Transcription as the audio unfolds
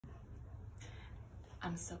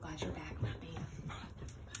I'm so glad you're back with me.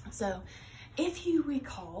 So, if you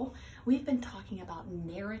recall, we've been talking about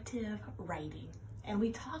narrative writing. And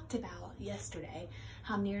we talked about yesterday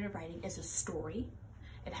how narrative writing is a story.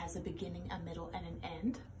 It has a beginning, a middle, and an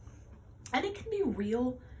end. And it can be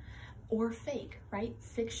real or fake, right?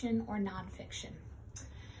 Fiction or nonfiction.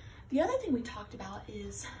 The other thing we talked about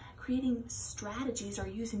is creating strategies or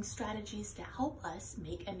using strategies to help us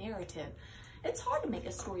make a narrative. It's hard to make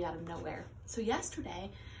a story out of nowhere. So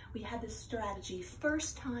yesterday, we had this strategy,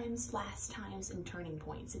 first times, last times, and turning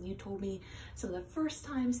points. And you told me some of the first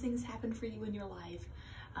times things happened for you in your life,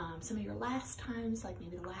 some of your last times, like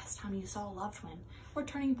maybe the last time you saw a loved one, or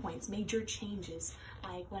turning points, major changes,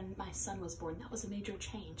 like when my son was born, that was a major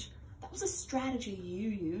change. That was a strategy you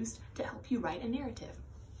used to help you write a narrative.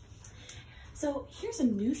 So here's a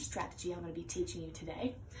new strategy I'm going to be teaching you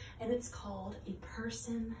today, and it's called a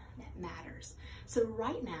person that matters. So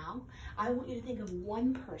right now, I want you to think of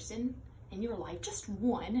one person in your life, just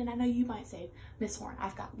one, and I know you might say, Miss Horn,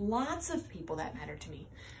 I've got lots of people that matter to me,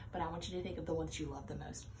 but I want you to think of the ones you love the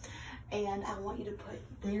most. And I want you to put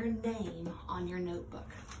their name on your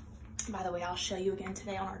notebook. By the way, I'll show you again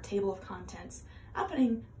today on our table of contents. I'm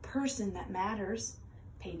putting person that matters,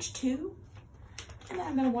 page 2, and then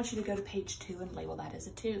I'm going to want you to go to page 2 and label that as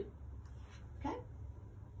a 2, okay?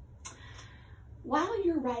 While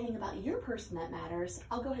you're writing about your person that matters,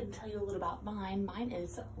 I'll go ahead and tell you a little about mine. Mine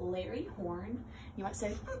is Larry Horn. You might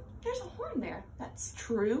say, there's a horn there. That's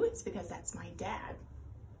true. It's because that's my dad.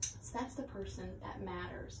 So that's the person that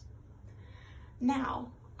matters. Now,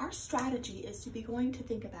 our strategy is to be going to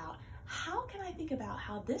think about, how can I think about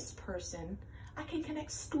how this person, I can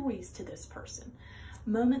connect stories to this person,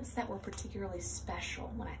 moments that were particularly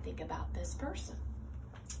special when I think about this person.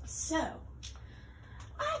 So,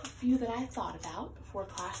 I have a few that I thought about before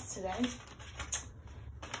class today.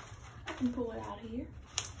 I can pull it out here.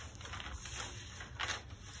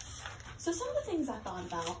 So some of the things I thought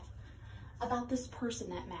about this person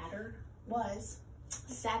that mattered was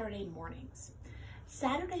Saturday mornings.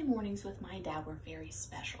 Saturday mornings with my dad were very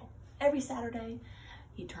special. Every Saturday,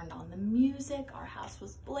 he turned on the music, our house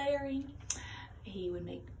was blaring. He would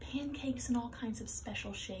make pancakes in all kinds of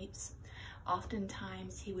special shapes.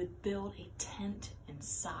 Oftentimes, he would build a tent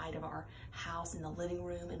inside of our house in the living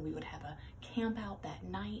room, and we would have a camp out that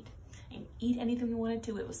night and eat anything we wanted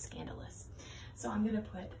to. It was scandalous. So I'm gonna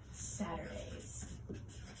put Saturdays.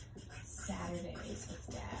 Saturdays with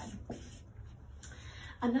Dad.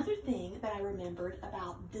 Another thing that I remembered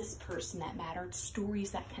about this person that mattered, stories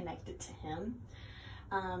that connected to him,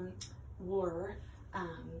 were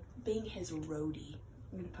being his roadie.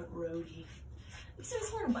 I'm gonna put roadie. He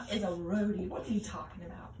says, what is a roadie? What are you talking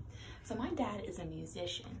about? So my dad is a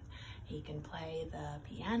musician. He can play the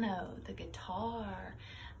piano, the guitar,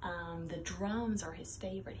 the drums are his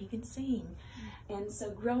favorite. He can sing. And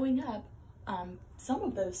so growing up, some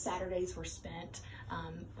of those Saturdays were spent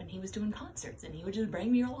when he was doing concerts, and he would just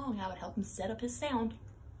bring me along. I would help him set up his sound.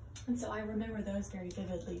 And so I remember those very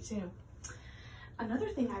vividly too. Another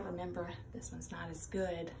thing I remember, this one's not as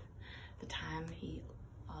good, the time he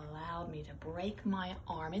allowed me to break my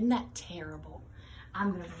arm. Isn't that terrible?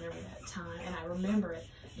 I'm gonna remember that time, and I remember it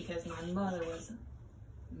because my mother was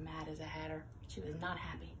mad as a hatter. She was not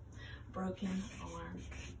happy. Broken arm.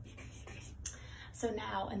 So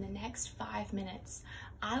now, in the next 5 minutes,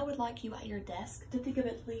 I would like you at your desk to think of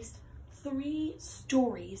at least 3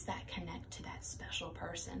 stories that connect to that special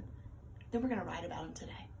person. Then we're gonna write about them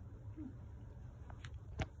today.